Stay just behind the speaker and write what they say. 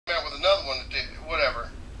another one that they, whatever.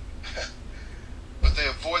 But they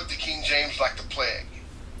avoid the King James like the plague.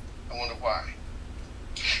 I wonder why.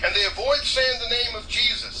 And they avoid saying the name of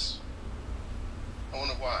Jesus. I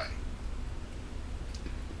wonder why.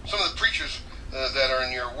 Some of the preachers that are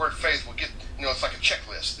in your word faith will get, it's like a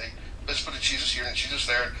checklist. Let's put a Jesus here and Jesus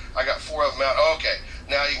there. I got 4 of them out. Oh, okay.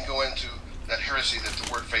 Now you can go into that heresy that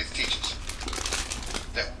the word faith teaches.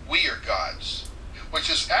 That we are God's. Which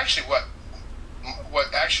is actually what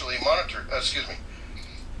actually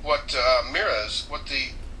mirrors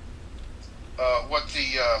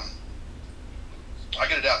I'll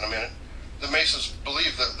get it out in a minute. The Masons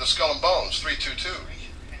believe the skull and bones, 322.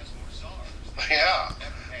 Yeah,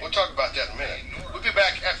 we'll talk about that in a minute. We'll be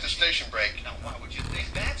back after the station break. Now, why would you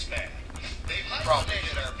think that's bad? They've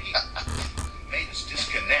isolated our people, made us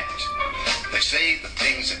disconnect. They say the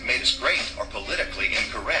things that made us great are politically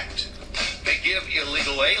incorrect. They give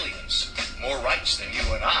illegal aliens more rights than you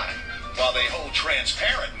and I, while they hold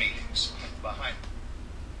transparent meetings behind.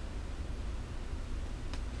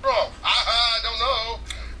 Oh, I don't know.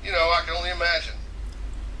 I can only imagine.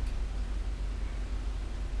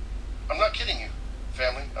 I'm not kidding you,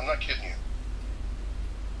 family. I'm not kidding you.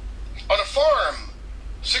 On a farm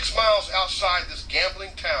 6 miles outside this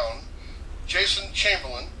gambling town, Jason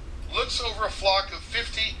Chamberlain looks over a flock of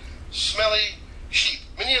 50 smelly sheep,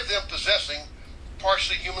 many of them possessing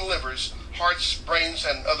partially human livers, hearts, brains,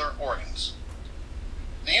 and other organs.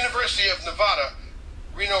 The University of Nevada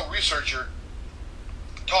Reno researcher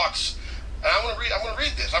talks, and I'm going to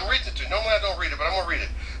read this. I'm reading it to you. Normally I don't read it, but I'm going to read it.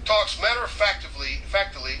 Talks matter-of-factly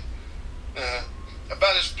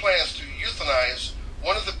about his plans to euthanize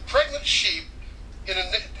one of the pregnant sheep in a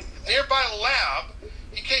nearby lab.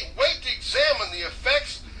 He can't wait to examine the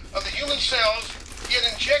effects of the human cells he had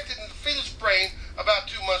injected into the fetus brain about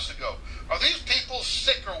 2 months ago. Are these people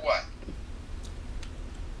sick or what?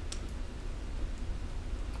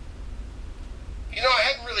 I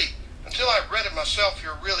hadn't really, until I read it myself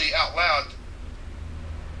here really out loud,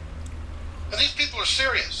 and these people are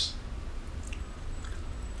serious.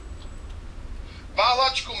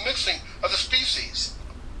 Biological mixing of the species.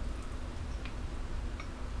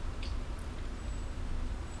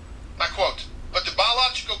 I quote, but the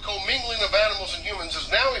biological commingling of animals and humans is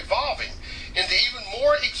now evolving into even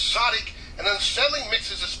more exotic and unsettling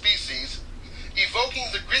mixes of species,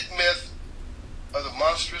 evoking the Greek myth of the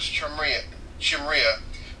monstrous Chimera,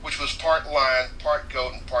 which was part lion, part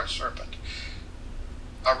goat, and part serpent.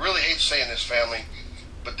 I really hate saying this, family,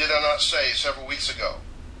 but did I not say several weeks ago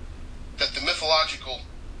that the mythological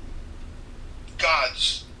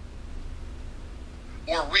gods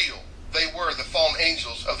were real? They were the fallen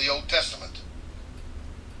angels of the Old Testament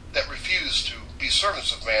that refused to be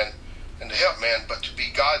servants of man and to help man, but to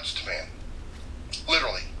be gods to man,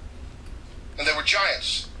 literally. And they were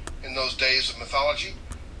giants in those days of mythology.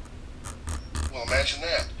 Well, imagine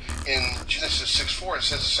that. In Genesis 6:4, it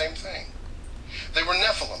says the same thing. They were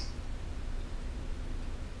Nephilim.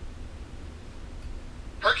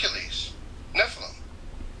 Hercules, Nephilim.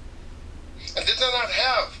 And did they not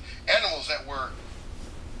have animals that were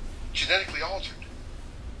genetically altered?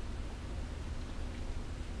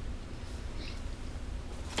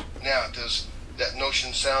 Now, does that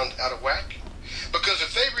notion sound out of whack? Because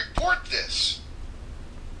if they report this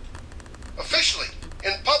officially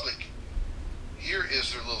in public, here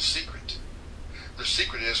is their little secret. Their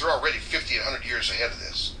secret is they're already 50 and 100 years ahead of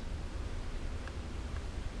this.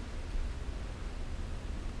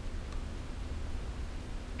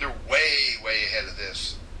 They're way, way ahead of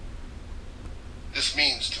this. This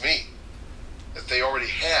means to me that they already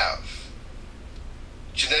have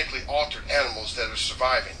genetically altered animals that are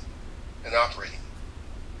surviving and operating.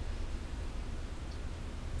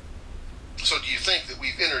 So do you think that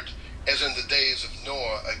we've entered as in the days of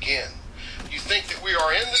Noah again? You think that we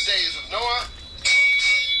are in the days of Noah?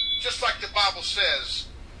 Just like the Bible says.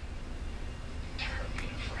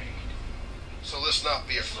 So let's not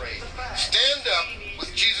be afraid. Stand up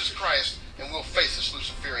with Jesus Christ and we'll face this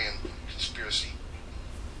Luciferian conspiracy.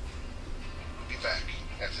 We'll be back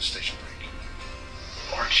after the station break.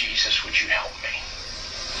 Lord Jesus, would you help me?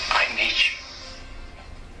 I need you.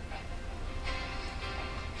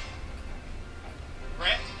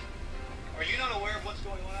 Brent, are you not aware of what's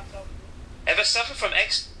going on outside? Ever suffer from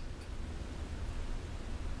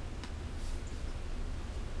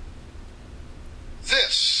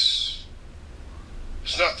This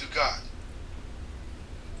is not through God.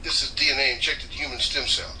 This is DNA injected human stem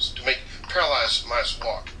cells to make paralyzed mice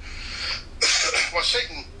walk. What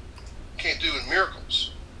Satan can't do in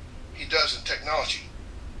miracles, he does in technology.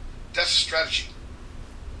 That's a strategy.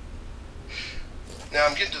 Now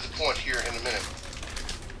I'm getting to the point here in a minute.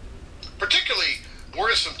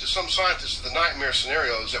 worrisome to some scientists are the nightmare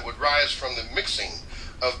scenarios that would rise from the mixing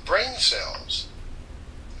of brain cells.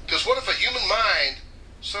 Because what if a human mind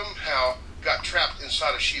somehow got trapped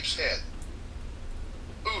inside a sheep's head?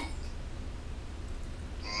 Ooh.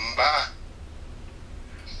 Bye.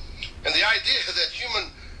 And the idea that human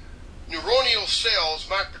neuronal cells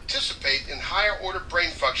might participate in higher order brain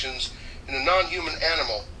functions in a non-human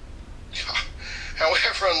animal,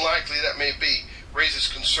 however unlikely that may be,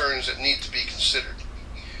 raises concerns that need to be considered.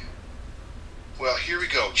 Well, here we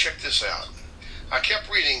go. Check this out. I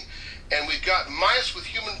kept reading, and we've got mice with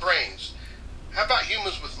human brains. How about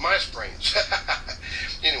humans with mice brains?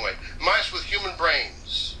 Anyway, mice with human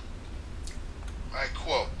brains. I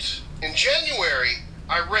quote, "In January,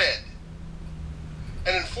 I read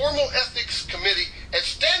an informal ethics committee at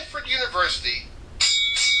Stanford University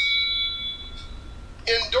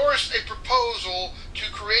endorsed a proposal to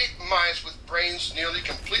create mice with brains nearly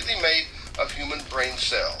completely made of human brain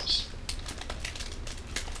cells."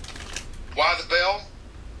 Why the bell?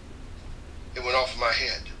 It went off in my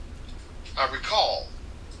head. I recall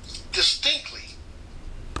distinctly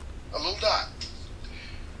a little dot.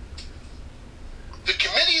 The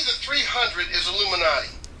Committee of the 300 is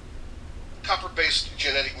Illuminati, copper-based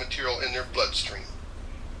genetic material in their bloodstream.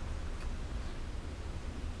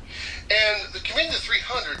 And the Committee of the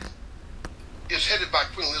 300 is headed by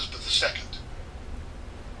Queen Elizabeth II,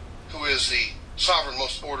 who is the sovereign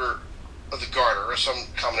most order of the Garter, or some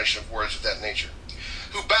combination of words of that nature,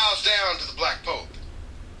 who bows down to the Black Pope,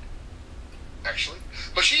 actually.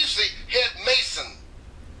 But she's the head Mason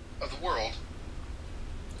of the world,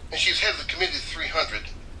 and she's head of the Committee of the 300,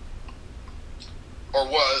 or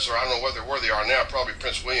was, or I don't know where they are now, probably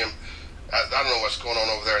Prince William. I don't know what's going on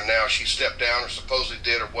over there now. She stepped down, or supposedly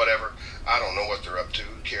did, or whatever. I don't know what they're up to.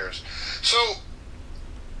 Who cares? So,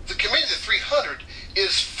 the Committee of the 300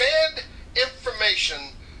 is fed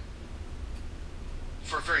information,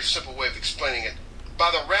 for a very simple way of explaining it,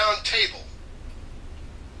 by the Round Table.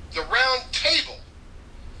 The Round Table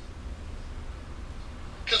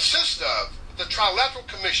consists of the Trilateral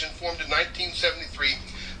Commission formed in 1973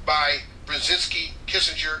 by Brzezinski,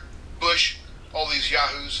 Kissinger, Bush, all these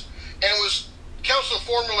yahoos, and it was Council of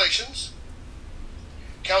Foreign Relations.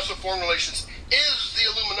 Council of Foreign Relations is the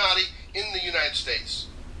Illuminati in the United States.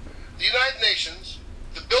 The United Nations,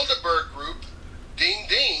 the Bilderberg Group, ding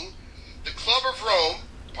ding, the Club of Rome,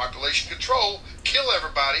 population control, kill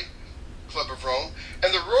everybody, Club of Rome,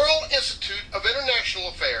 and the Royal Institute of International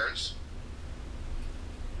Affairs,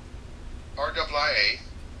 RIIA,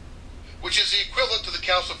 which is the equivalent to the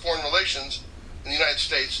Council of Foreign Relations in the United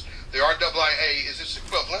States. The RIIA is its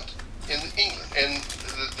equivalent in England, in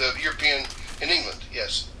the European, in England,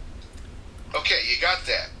 yes. Okay, you got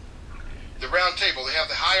that. The Round Table, they have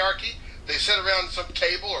the hierarchy, they sit around some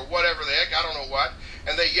table or whatever the heck, I don't know what,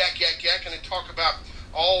 and they yak, and they talk about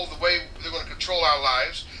all the way they're going to control our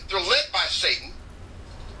lives. They're led by Satan.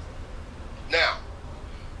 Now,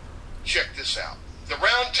 check this out. The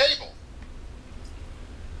Round Table,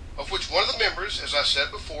 of which one of the members, as I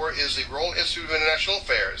said before, is the Royal Institute of International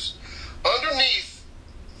Affairs. Underneath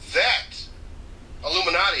that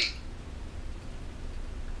Illuminati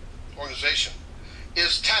organization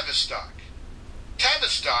is Tavistock.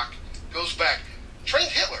 Tavistock goes back. Trained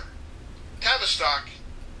Hitler. Tavistock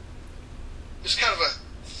is kind of a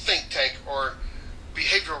think tank or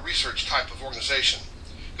behavioral research type of organization.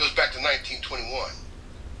 Goes back to 1921.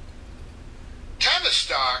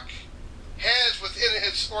 Tavistock has within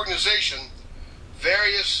its organization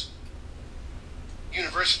various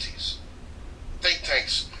universities, think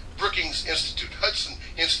tanks, Brookings Institute, Hudson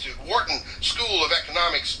Institute, Wharton School of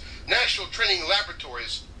Economics, National Training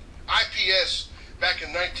Laboratories, IPS back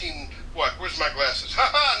in where's my glasses?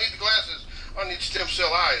 I need the glasses. I need stem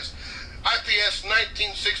cell eyes. IPS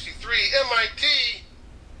 1963, MIT.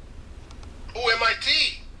 Oh,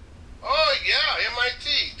 MIT. Oh, yeah,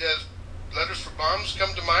 MIT. Does Letters for Bombs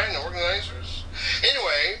come to mind, the organizers?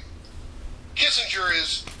 Anyway, Kissinger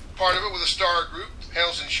is part of it with a star group,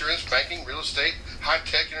 handles insurance, banking, real estate,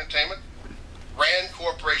 high-tech entertainment. Rand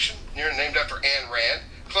Corporation, named after Ayn Rand.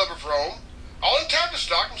 Club of Rome, all in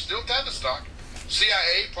Tavistock. I'm still Tavistock.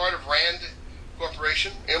 CIA, part of Rand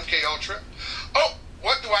Corporation. MK Ultra. Oh,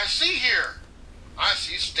 what do I see here? I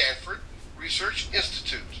see Stanford Research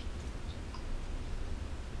Institute.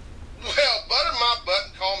 Well, butter my butt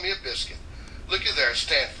and call me a biscuit. Looky there,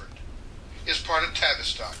 Stanford is part of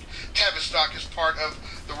Tavistock. Tavistock is part of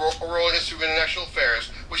the Royal Institute of International Affairs,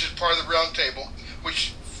 which is part of the Round Table,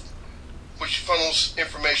 which funnels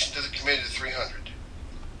information to the Committee of the 300.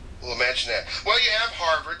 Well, imagine that. Well, you have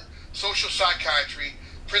Harvard, social psychiatry,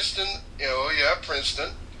 Princeton,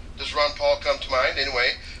 Princeton, Does Ron Paul come to mind?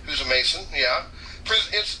 Anyway, who's a Mason? Yeah.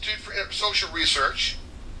 Princeton Institute for Social Research.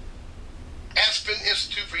 Aspen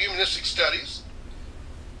Institute for Humanistic Studies.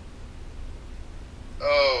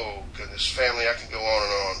 Oh, goodness, family, I can go on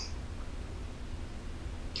and on.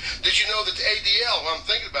 Did you know that the ADL, while I'm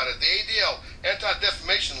thinking about it, the ADL,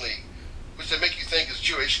 Anti-Defamation League, which they make you think is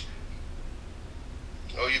Jewish,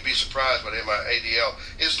 oh, you'd be surprised by the ADL,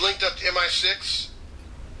 is linked up to MI6,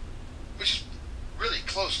 which is really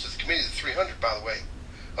close to the Committee of the 300, by the way.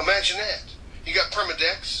 Imagine that. You got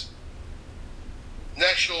Permadex,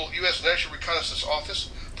 U.S. National Reconnaissance Office,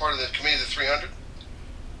 part of the Committee of the 300.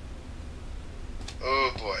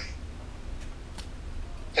 Oh, boy.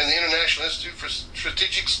 And the International Institute for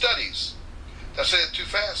Strategic Studies. Did I say that too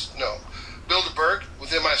fast? No. Bilderberg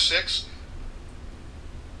with MI6.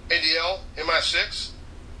 ADL, MI6.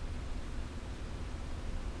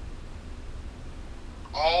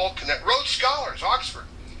 All connect. Rhodes Scholars, Oxford.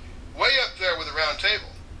 Way up there with the round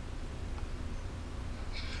table.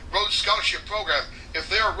 Rhodes Scholarship Program. If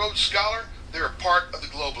they're a Rhodes Scholar, they're a part of the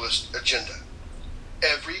globalist agenda.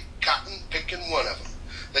 Every cotton-picking one of them.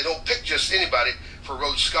 They don't pick just anybody for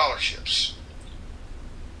Rhodes Scholarships.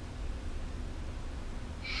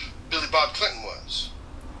 Billy Bob Clinton was.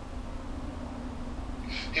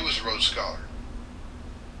 He was a Rhodes Scholar.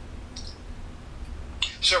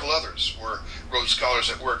 Several others were Rhodes Scholars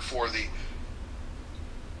that worked for the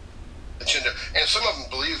agenda. And some of them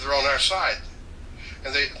believe they're on our side.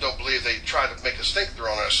 And they don't believe, they try to make us think they're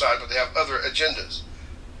on our side, but they have other agendas.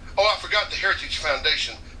 Oh, I forgot the Heritage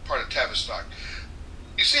Foundation, part of Tavistock.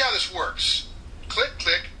 You see how this works? Click,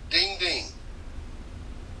 click, ding, ding.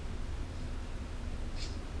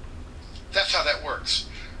 That's how that works.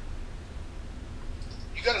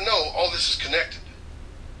 You got to know all this is connected.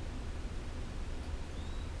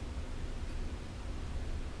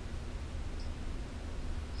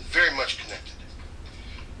 Very much connected.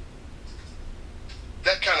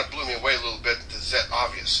 That kind of blew me away a little bit. Is that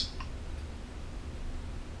obvious?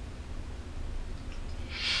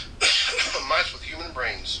 Mice with human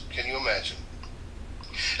brains. Can you imagine?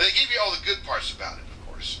 And they give you all the good parts about it, of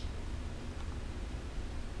course.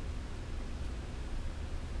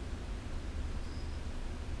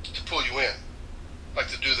 To pull you in. Like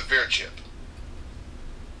to do the Ver chip.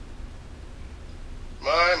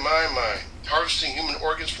 My. Harvesting human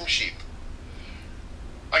organs from sheep.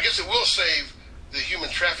 I guess it will save the human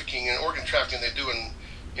trafficking and organ trafficking they do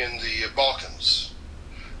in the Balkans.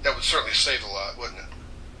 That would certainly save a lot, wouldn't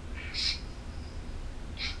it?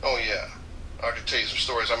 Oh yeah, I could tell you some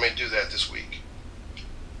stories. I may do that this week.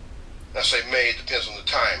 I say may, it depends on the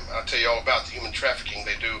time. I'll tell you all about the human trafficking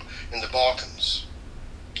they do in the Balkans,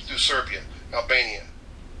 through Serbia, Albania,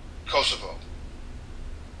 Kosovo.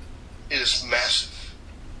 It is massive,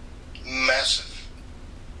 massive,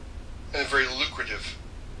 and very lucrative.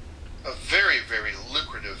 A very, very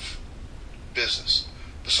lucrative business.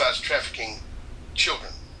 Besides trafficking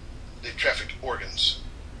children, they traffic organs.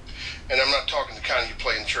 And I'm not talking the kind you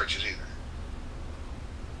play in churches either.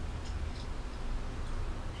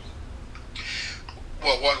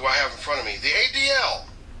 Well, what do I have in front of me? The ADL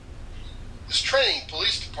is training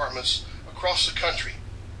police departments across the country.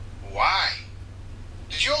 Why?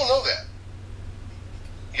 Did you all know that?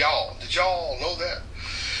 Y'all, did y'all know that?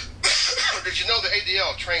 Did you know the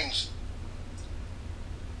ADL trains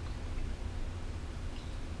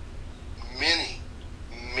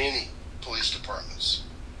many police departments?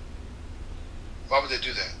 Why would they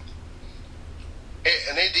do that?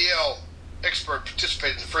 An ADL expert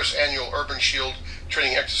participated in the first annual Urban Shield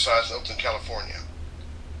training exercise in Oakland, California.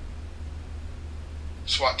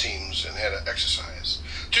 SWAT teams and had an exercise.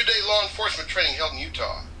 2-day law enforcement training held in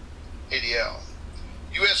Utah. ADL.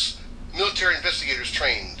 U.S. military investigators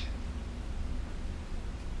trained.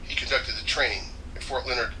 He conducted the training at Fort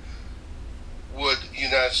Leonard Wood,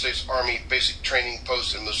 United States Army Basic Training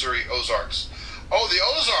Post in Missouri Ozarks. Oh, the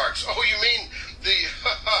Ozarks. Oh, you mean the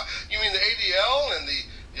ADL and the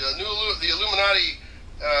Illuminati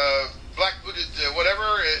black-booted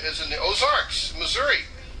whatever is in the Ozarks, Missouri.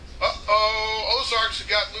 Uh-oh, Ozarks have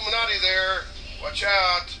got Illuminati there. Watch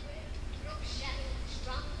out.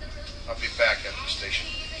 I'll be back at the station.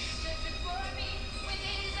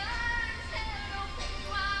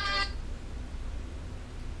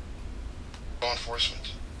 Law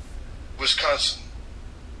enforcement. Wisconsin.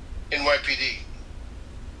 NYPD.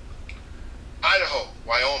 Idaho.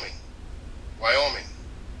 Wyoming.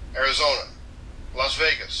 Arizona. Las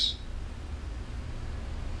Vegas.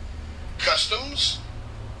 Customs.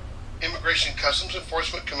 Immigration Customs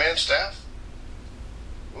Enforcement Command Staff.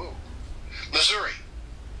 Ooh. Missouri.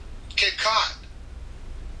 Cape Cod.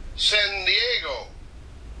 San Diego.